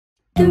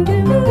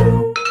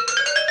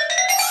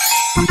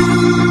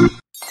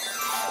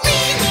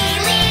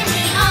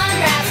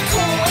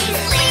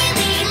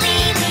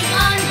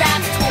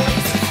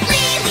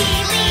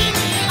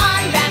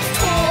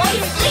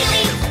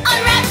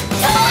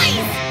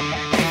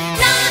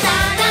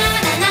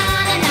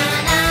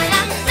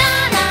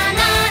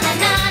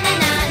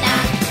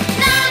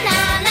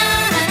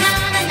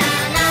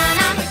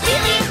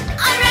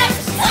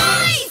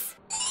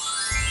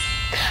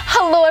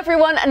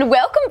everyone, and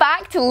welcome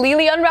back to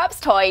Lili Unwraps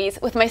Toys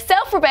with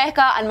myself,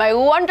 Rebecca, and my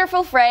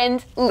wonderful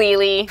friend,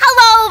 Lili.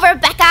 Hello,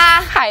 Rebecca.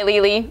 Hi,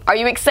 Lili. Are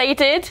you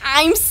excited?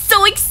 I'm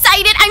so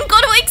excited. I'm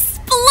going to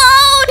explode.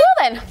 Well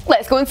then,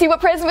 let's go and see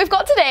what present we've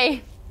got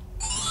today.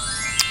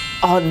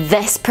 Oh,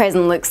 this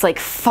present looks like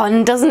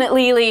fun, doesn't it,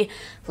 Lili?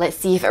 Let's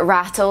see if it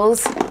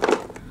rattles.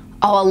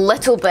 Oh, a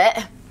little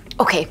bit.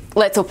 Okay,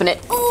 let's open it.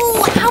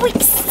 Oh, how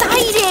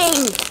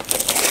exciting.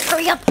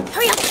 Hurry up,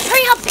 hurry up,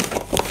 hurry up.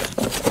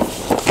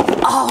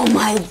 Oh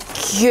my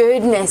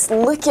goodness,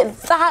 look at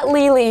that,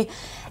 Lili.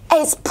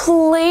 It's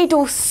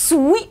Play-Doh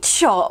Sweet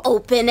Shop.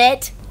 Open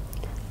it.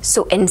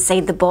 So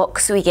inside the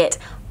box we get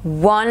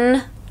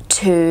 1,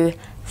 2,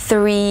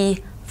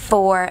 3,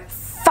 4,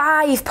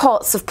 5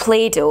 pots of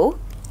Play-Doh,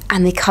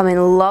 and they come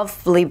in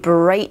lovely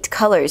bright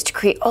colours to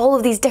create all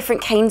of these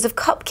different kinds of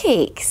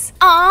cupcakes.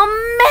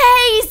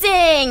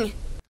 Amazing!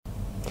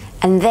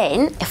 And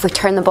then if we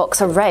turn the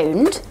box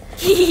around,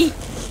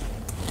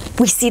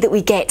 we see that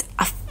we get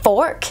a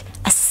fork,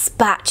 a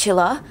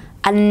spatula,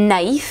 a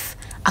knife,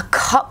 a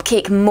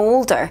cupcake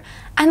moulder,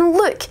 and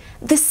look,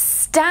 the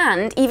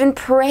stand even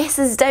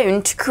presses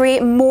down to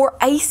create more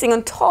icing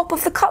on top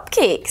of the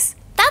cupcakes.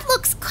 That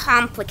looks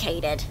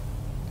complicated.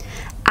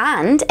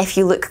 And if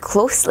you look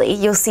closely,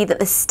 you'll see that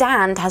the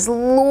stand has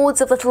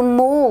loads of little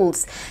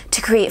moulds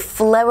to create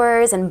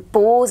flowers and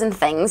bows and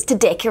things to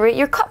decorate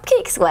your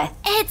cupcakes with.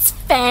 It's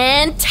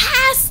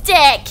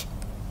fantastic!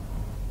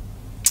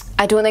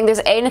 I don't think there's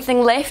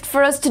anything left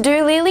for us to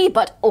do, Lili,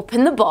 but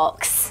open the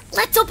box.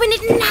 Let's open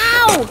it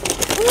now!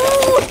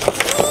 Ooh,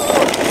 ooh,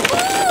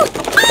 ooh,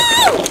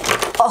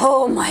 oh!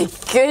 Oh my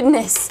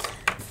goodness!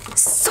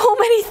 So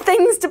many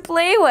things to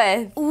play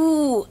with!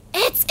 Ooh,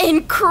 it's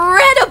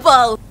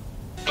incredible!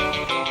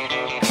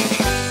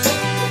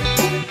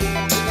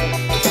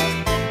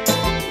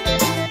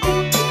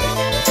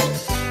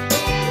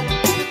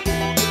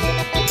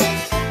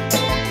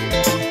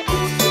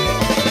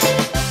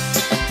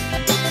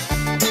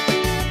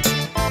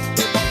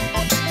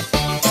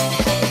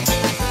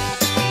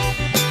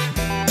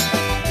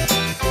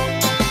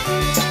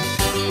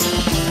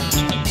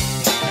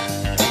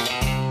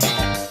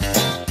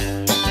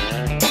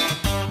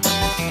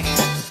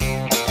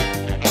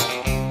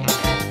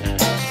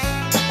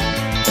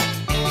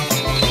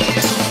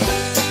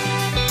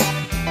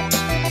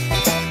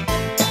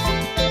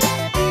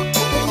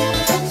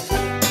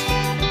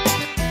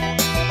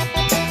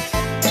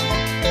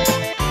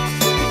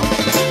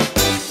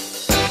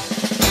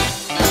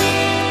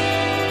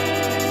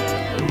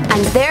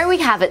 And there we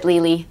have it,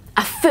 Lili,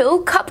 a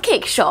full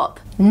cupcake shop.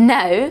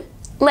 Now,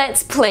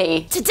 let's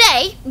play.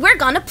 Today, we're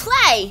gonna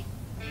play.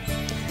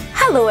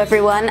 Hello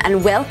everyone,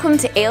 and welcome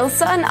to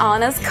Elsa and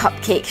Anna's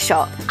Cupcake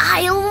Shop.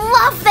 I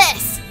love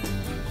this!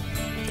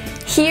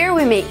 Here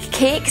we make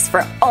cakes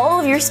for all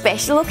of your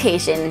special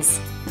occasions.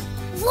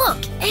 Look,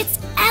 it's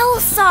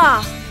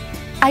Elsa!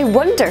 I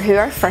wonder who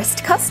our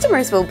first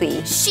customers will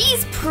be.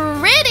 She's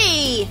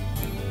pretty!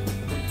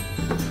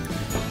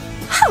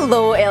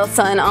 Hello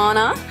Elsa and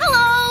Anna.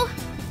 Hello!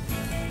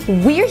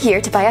 We're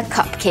here to buy a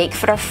cupcake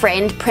for our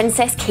friend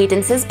Princess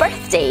Cadence's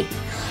birthday.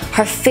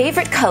 Her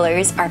favourite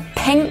colours are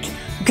pink,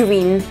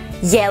 green,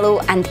 yellow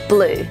and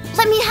blue.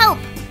 Let me help!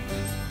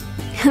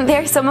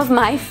 They're some of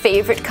my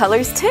favourite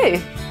colours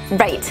too.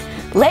 Right,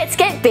 let's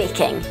get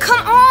baking.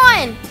 Come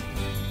on!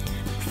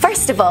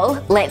 First of all,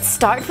 let's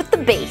start with the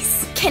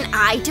base. Can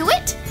I do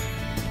it?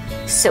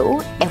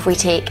 So, if we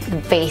take the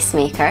base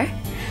maker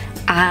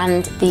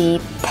and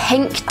the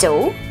pink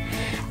dough,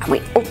 and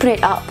we open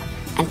it up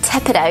and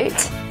tip it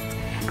out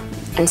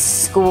and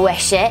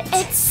squish it.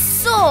 It's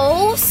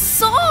so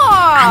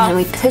soft! And then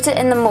we put it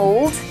in the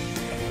mould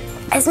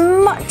as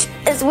much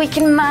as we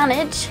can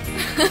manage.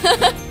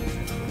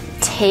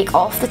 Take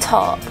off the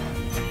top.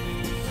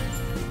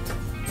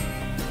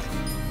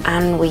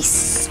 And we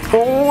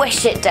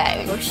squish it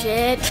down. Push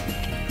it.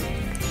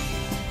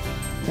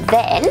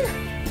 Then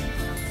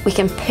we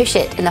can push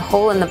it in the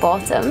hole in the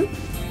bottom.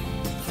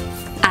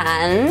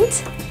 And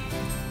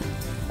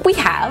we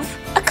have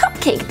a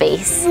cupcake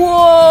base.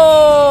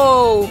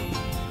 Whoa!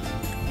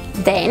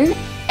 Then,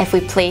 if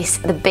we place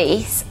the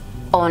base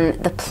on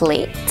the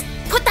plate.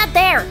 Put that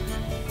there.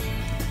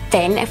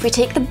 Then, if we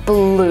take the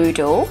blue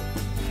dough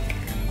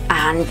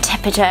and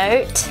tip it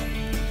out,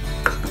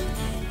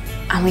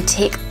 and we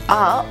take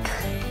up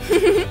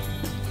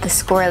the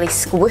swirly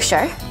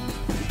squisher.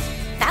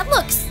 That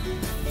looks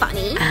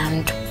funny.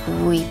 And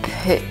we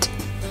put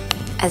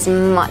as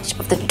much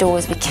of the dough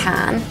as we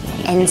can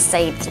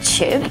inside the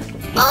tube.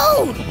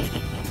 Oh!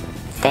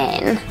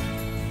 Then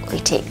we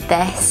take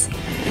this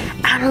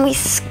And we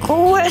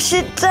squish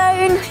it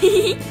down.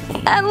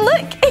 And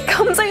look, it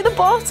comes out the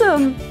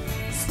bottom.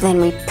 So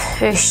then we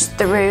push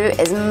through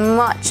as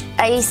much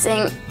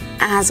icing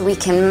as we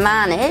can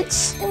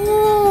manage.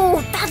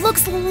 Ooh, that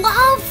looks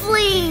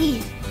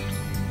lovely.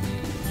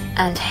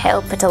 And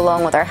help it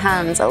along with our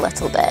hands a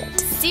little bit.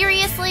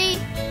 Seriously?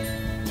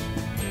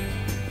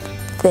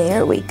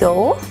 There we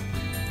go.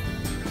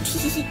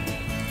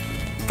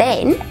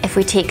 Then, if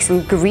we take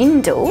some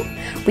green dough,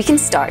 we can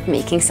start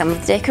making some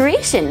of the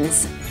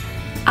decorations.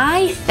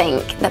 I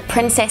think that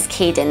Princess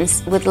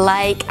Cadence would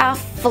like a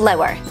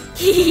flower.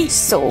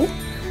 So,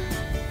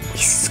 we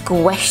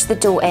squish the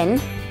dough in.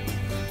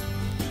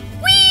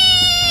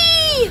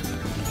 Whee!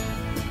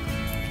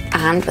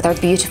 And with our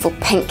beautiful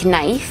pink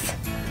knife,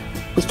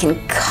 we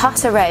can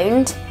cut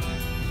around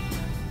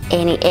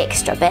any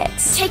extra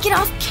bits. Take it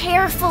off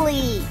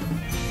carefully.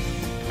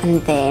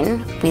 And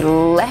then we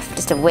lift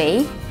it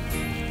away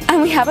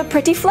and we have a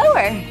pretty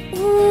flower.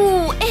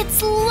 Ooh,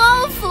 it's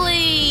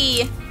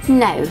lovely.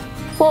 Now,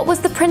 what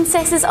was the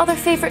princess's other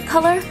favourite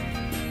colour?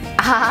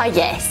 Ah,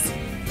 yes,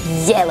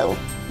 yellow.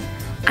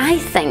 I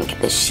think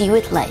that she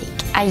would like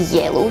a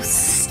yellow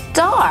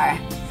star.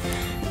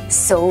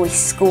 So we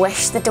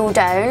squish the dough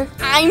down.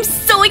 I'm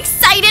so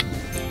excited.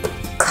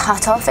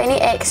 Cut off any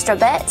extra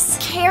bits.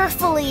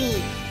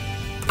 Carefully.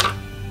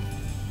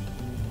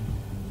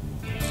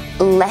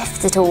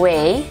 Lift it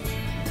away.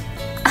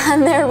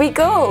 And there we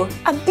go,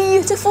 a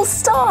beautiful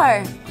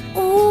star.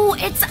 Ooh,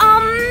 it's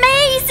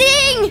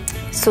amazing.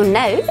 So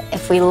now,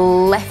 if we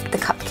lift the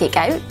cupcake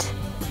out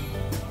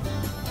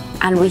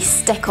and we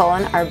stick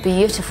on our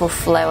beautiful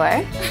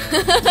flower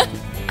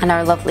and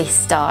our lovely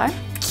star.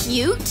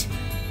 Cute.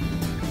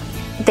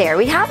 There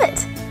we have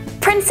it.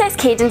 Princess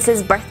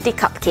Cadence's birthday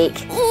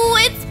cupcake. Ooh,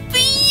 it's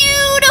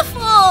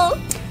beautiful.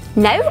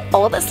 Now,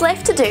 all that's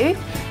left to do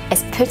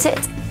is put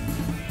it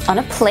on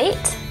a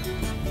plate.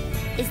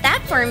 Is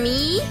that for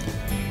me?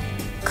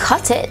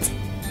 Cut it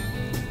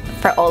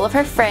for all of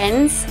her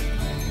friends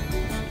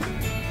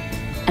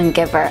and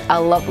give her a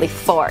lovely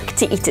fork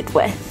to eat it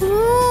with.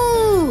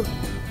 Ooh.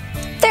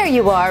 There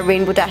you are,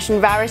 Rainbow Dash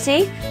and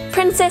Rarity,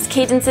 Princess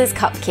Cadence's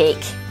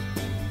cupcake.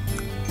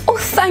 Oh,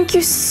 thank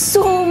you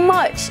so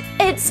much.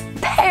 It's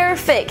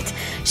perfect.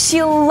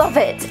 She'll love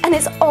it, and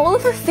it's all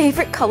of her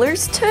favourite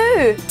colours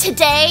too.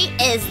 Today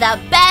is the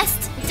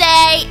best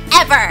day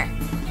ever.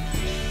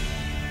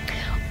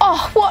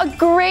 Oh, what a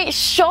great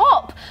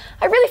shop.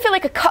 I really feel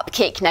like a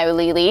cupcake now,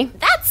 Lili.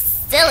 That's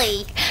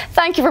silly.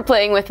 Thank you for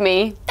playing with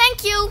me.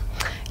 Thank you.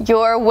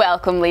 You're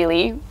welcome,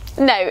 Lili.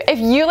 Now, if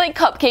you like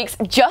cupcakes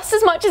just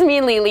as much as me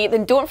and Lili,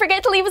 then don't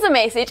forget to leave us a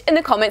message in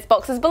the comments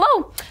boxes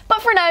below.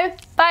 But for now,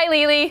 bye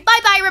Lili.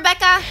 Bye-bye,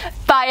 Rebecca.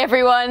 Bye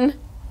everyone.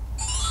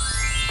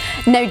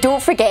 Now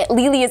don't forget,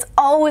 Lili is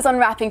always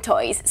unwrapping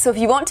toys, so if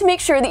you want to make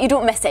sure that you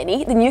don't miss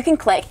any, then you can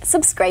click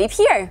subscribe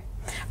here.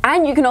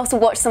 And you can also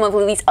watch some of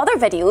Lili's other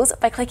videos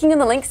by clicking on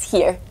the links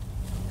here.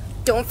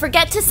 Don't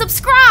forget to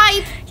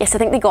subscribe. Yes, I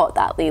think they got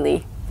that,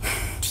 Lili.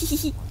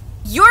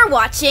 You're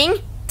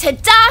watching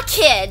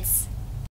TaDaKids.